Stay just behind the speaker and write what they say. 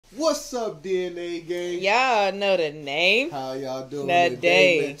What's up, DNA gang? Y'all know the name. How y'all doing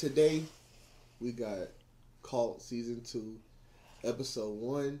today? Man, today we got Cult Season 2, Episode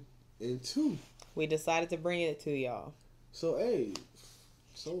 1 and 2. We decided to bring it to y'all. So, hey,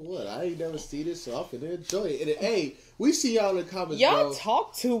 so what? I ain't never seen this, so I'm finna enjoy it. And, hey, we see y'all in the comments, y'all bro.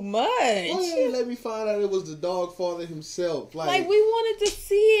 talk too much. Why ain't let me find out it was the dog father himself? Like, we wanted to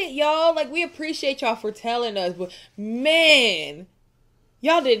see it, y'all. Like, we appreciate y'all for telling us. But, man,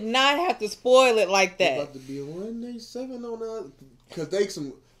 y'all did not have to spoil it like that. About to be a 187 on the... Because they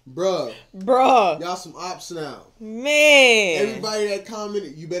some... Bruh. Y'all some ops now. Man. Everybody that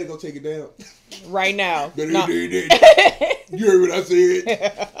commented, you better go take it down. Right now. You heard what I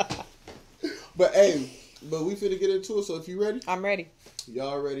said. But hey, we finna get into it, so if you ready? I'm ready.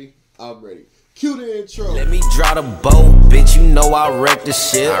 Y'all ready? I'm ready. Cue the intro. Let me draw the boat, bitch, you know I wreck the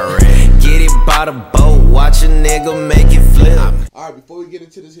shit. Get it by the boat, watch a nigga make it flip. Alright, before we get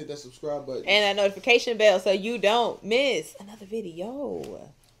into this, hit that subscribe button. And that notification bell so you don't miss another video.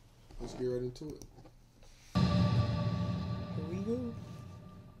 Let's get right into it. Here we go.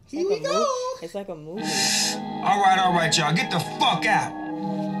 Here we go. It's like a movie. All right, y'all. Get the fuck out.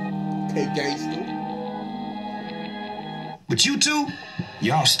 Hey, gangster. But you two,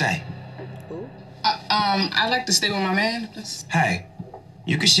 y'all stay. Who? I like to stay with my man. Hey,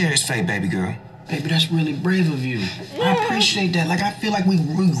 you can share his fate, baby girl. Baby, that's really brave of you. I appreciate that. Like, I feel like we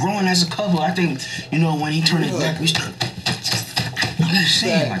growing as a couple. I think, you know, when he turned his back, we start... I'm just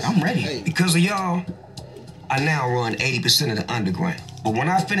saying, like, I'm ready. Hey. Because of y'all, I now run 80% of the underground. But when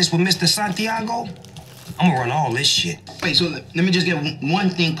I finish with Mr. Santiago, I'm gonna run all this shit. Wait, so let me just get one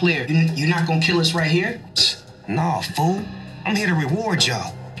thing clear. You're not gonna kill us right here? Nah, fool. I'm here to reward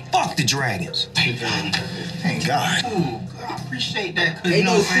y'all. Fuck the dragons. Thank God. Thank God. Ooh, I appreciate that. Cause Ain't you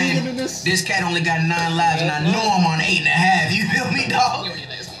know no what I'm singing saying? in this? This cat only got 9 lives, and I know I'm on 8.5. You feel me, dog?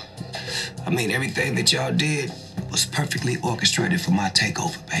 I mean, everything that y'all did was perfectly orchestrated for my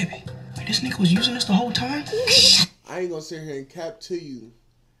takeover, baby. Wait, this nigga was using us the whole time? I ain't gonna sit here and cap to you.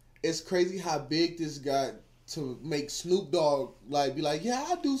 It's crazy how big this got to make Snoop Dogg be like, yeah,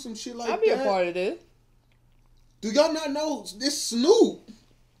 I'll do some shit like that. I'll be a part of this. Do y'all not know this Snoop?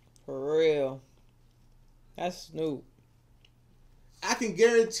 For real. That's Snoop. I can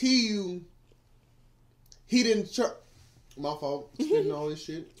guarantee you he didn't my fault. Spitting all this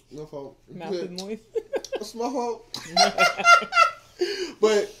shit. My fault. Mouth is moist. That's my fault.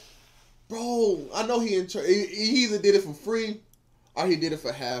 But, bro, I know he either did it for free or he did it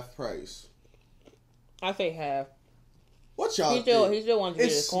for half price. I say half. What y'all He still wants to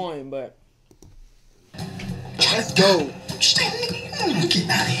get his coin, but... Let's go. Get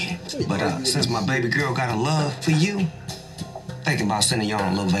out of here. But since my baby girl got a love for you, thinking about sending y'all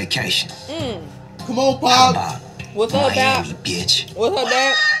on a little vacation. Come on, How Pop. about What's up, Dad? Miami, bitch? What's up,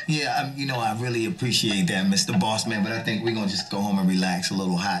 Dad? Yeah, you know, I really appreciate that, Mr. Boss Man, but I think we're going to just go home and relax. A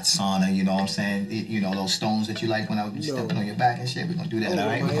little hot sauna, you know what I'm saying? You know, those stones that you like when I was stepping on your back and shit. We're going to do that, all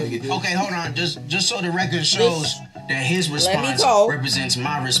right? Okay, hold on. Just so the record shows that his response represents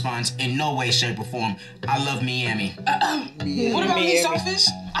my response in no way, shape, or form. I love Miami. What about me, Selfish?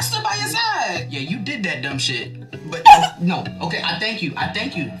 I stood by your side. Yeah, you did that dumb shit. But no, okay, I thank you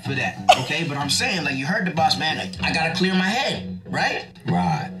for that. Okay, but I'm saying, like, you heard the boss man. Like, I gotta clear my head, right?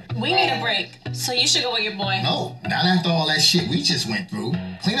 Right. We need a break, so you should go with your boy. No, not after all that shit we just went through.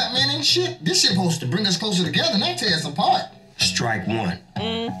 Clean up man and shit. This shit supposed to bring us closer together, not tear us apart. Strike one.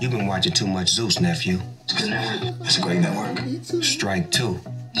 You've been watching too much Zeus, nephew. That's a great network. Strike two.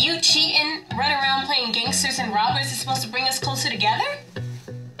 You cheating, run around playing gangsters and robbers is supposed to bring us closer together?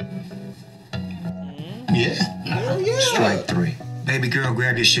 Yeah. Hell yeah. Strike three. Baby girl,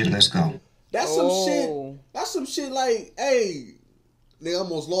 grab your shit and let's go. That's some shit. That's some shit like, hey, they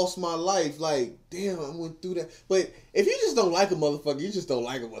almost lost my life. Like, damn, I went through that. But if you just don't like a motherfucker, you just don't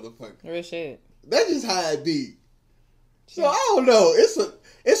like a motherfucker. Real shit. That's just how it be. So I don't know.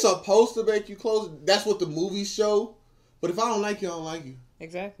 It's supposed to make you close. That's what the movies show. But if I don't like you, I don't like you.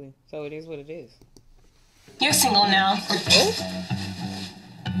 Exactly. So it is what it is. You're single now.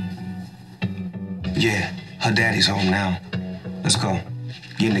 Yeah, her daddy's home now. Let's go.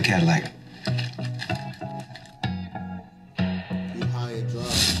 Get in the Cadillac. You high and dry.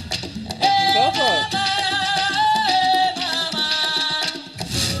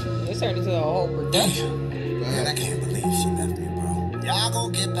 This turned into a whole production. Man, I can't believe she left me, bro. Y'all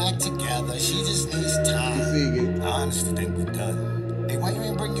gonna get back together. She just needs time. I honestly think we're done. Hey, why you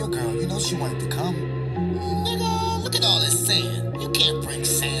ain't bring your girl? You know she wanted to come. Nigga, look at all this sand. You can't bring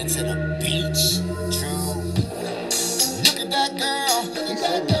sand to the beach. True. Look at that girl. Look at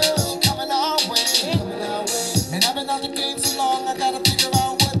that girl. She coming our way. Man, I've been on the game so long, I gotta figure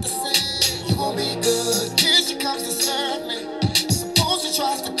out what to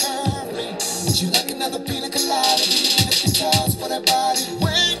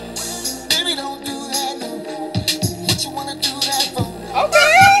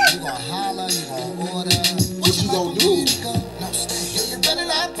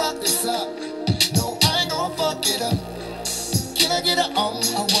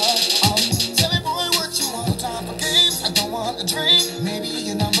me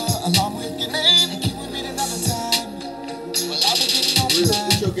your number along with your name. And keep with me another time. Well, I'll be getting off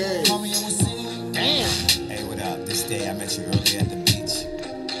tonight. It's your game. Call me and we'll see. Damn. Hey, what up? This day I met you early at the beach.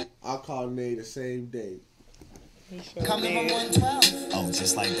 I'll call Nate the same day. Sure Come number 112. Oh,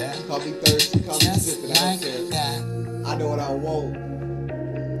 just like that? Call me thirsty, call me Just sipping. like I don't care. that. I know what I want.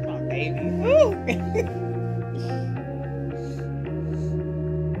 My baby. Woo.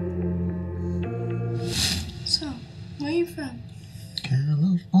 So, where are you from?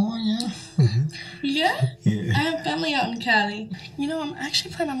 California. Yeah? Yeah. I have family out in Cali. You know, I'm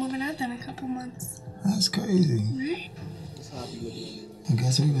actually planning on moving out there in a couple months. That's crazy. Right? That's how I be looking I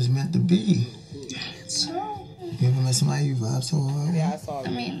guess we was meant to be. So, You ever met somebody you vibe so hard? Yeah, I saw I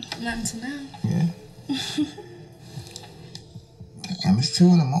you. mean, not until now. Yeah. Damn, it's 2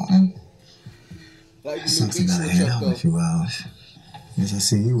 in the morning. at. Like the new Sucks you beat gotta switch head up out in a though. few hours. Guess I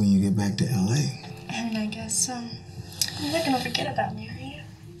see you when you get back to LA. I mean, I guess so. You're not gonna forget about me, are you?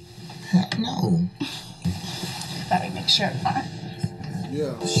 Heck no. Better make sure I'm not.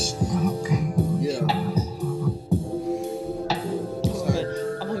 Yeah. Okay. Yeah.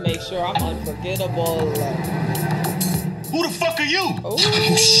 I'm gonna make sure I'm unforgettable. Who the fuck are you? Oh, Oh shit.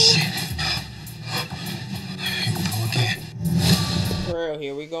 Here we go again. girl,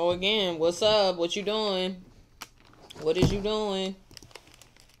 here we go again. What's up? What you doing? What is you doing?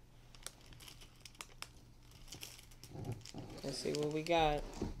 Let's see what we got.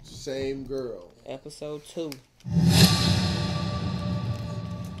 Same girl. Episode 2.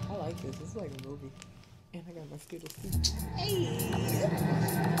 I like this. This is like a movie. And I got my Skittles too.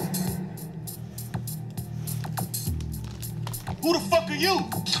 Who the fuck are you?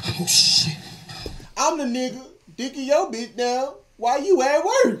 Oh shit. I'm the nigga dicking your bitch down while you at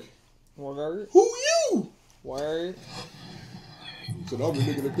work. Word. Who you? Word. So I'm the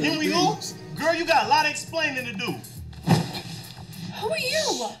nigga that Here we go. Girl, you got a lot of explaining to do. Who are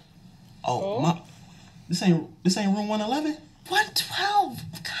you? Oh, my. This ain't room 111? 112.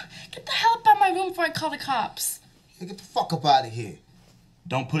 God, get the hell up out of my room before I call the cops. Hey, get the fuck up out of here.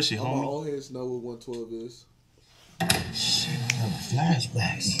 Don't push it, All my homie. old heads know what 112 is. Shit,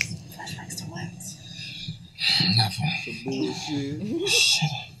 flashbacks. Flashbacks to what? Nothing. Some bullshit. Shit.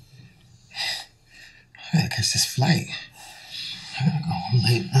 I gotta catch this flight. I gotta go. I'm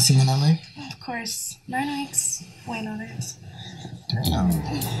late. I see you in LA. Of course. 9 weeks. Wait on it. Damn.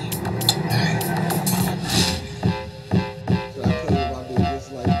 Alright. So I tell you about this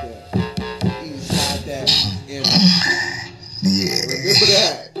just like that. Inside that. Yeah. Remember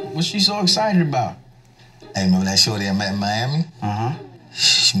that. What's she so excited about? Hey, remember that shorty I met in Miami? Uh-huh.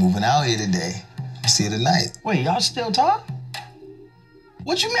 She moving out here today. See her tonight. Wait, y'all still talk?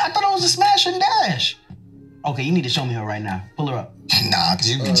 What you mean? I thought it was a smash and dash. Okay, you need to show me her right now. Pull her up. Nah, cause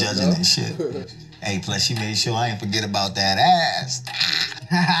you be judging no. and shit. Hey, plus she made sure I ain't forget about that ass.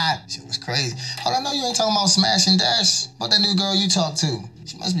 Shit was crazy. Hold on, I know you ain't talking about smash and dash. About that new girl you talked to.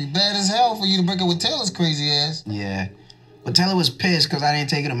 She must be bad as hell for you to break up with Taylor's crazy ass. Yeah. But Taylor was pissed because I didn't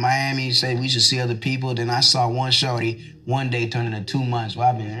take her to Miami. She said we should see other people. Then I saw one shorty one day turn into 2 months. Well,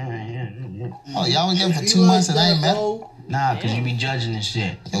 I've been... Oh, y'all was there for 2 months and I ain't met her? Nah, because you be judging this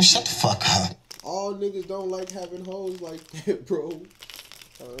shit. Yo, shut the fuck up. All niggas don't like having hoes like that, bro.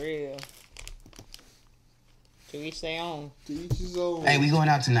 For real. To each their own. To each his own. Hey, we going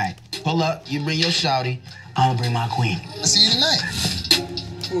out tonight. Pull up. You bring your shawty. I'm going to bring my queen. I'll see you tonight.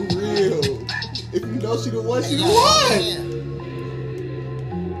 For real. If you know she the one, she the one.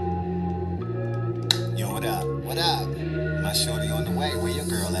 Yo, what up? What up? My shorty on the way. Where your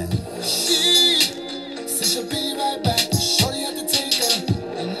girl at? She said she'll be right back. Shorty had to take her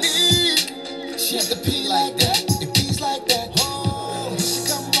and leave. She had to pee like that. It pees like that. Oh, she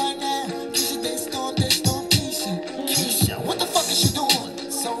come right now. Keisha, Destorm, Keisha, what the fuck is she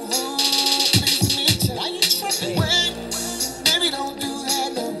doing? So pleased to meet you. Why you tripping? Wait, baby, don't do that,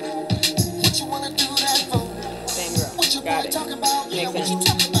 no. What you wanna do that for? Same girl. What you Got wanna it. talk about? Yeah, Makes what you sense.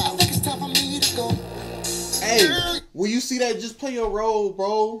 talking about? I think it's time for me to go. Hey, when you see that, just play your role,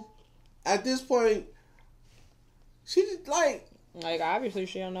 bro. At this point, she just like obviously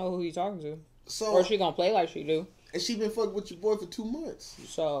she don't know who he's talking to. so. Or she gonna play like she do. And she been fucking with your boy for 2 months.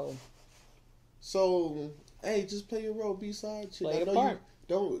 So So, hey, just play your role. Be side chick. Play I your know part.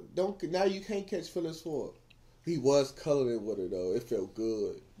 you don't. Now you can't catch feelings for it. He was cuddling with her though. It felt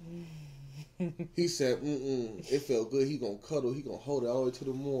good. He said, it felt good. He gonna cuddle. He gonna hold it all the way to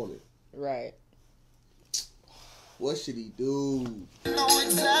the morning. right. What should he do? Know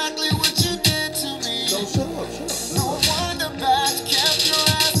exactly what you did to me. No, shut up. No wonder that kept your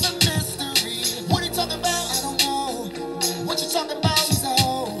ass a mystery. What are you talking about? I don't know. What you talking about? She's a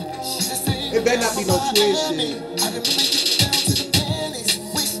hoe. She's the same. It better not be no twin shit. I can really get down to the pennies.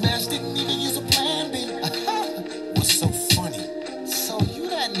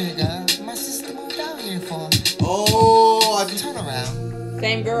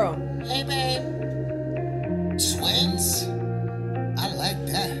 Same girl. Hey, babe. Twins? I like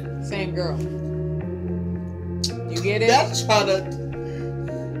that. Same girl. You get it? That's trying to.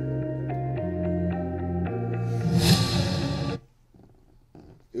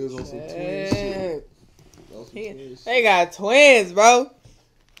 It was on some twin shit. They got twins, bro.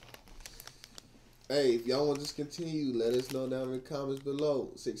 Hey, if y'all want this to continue, let us know down in the comments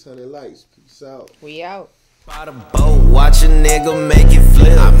below. 600 likes. Peace out. We out. By the boat, watch a nigga make it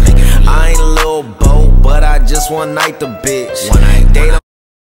flip. I ain't a little boat, but I just one night the bitch.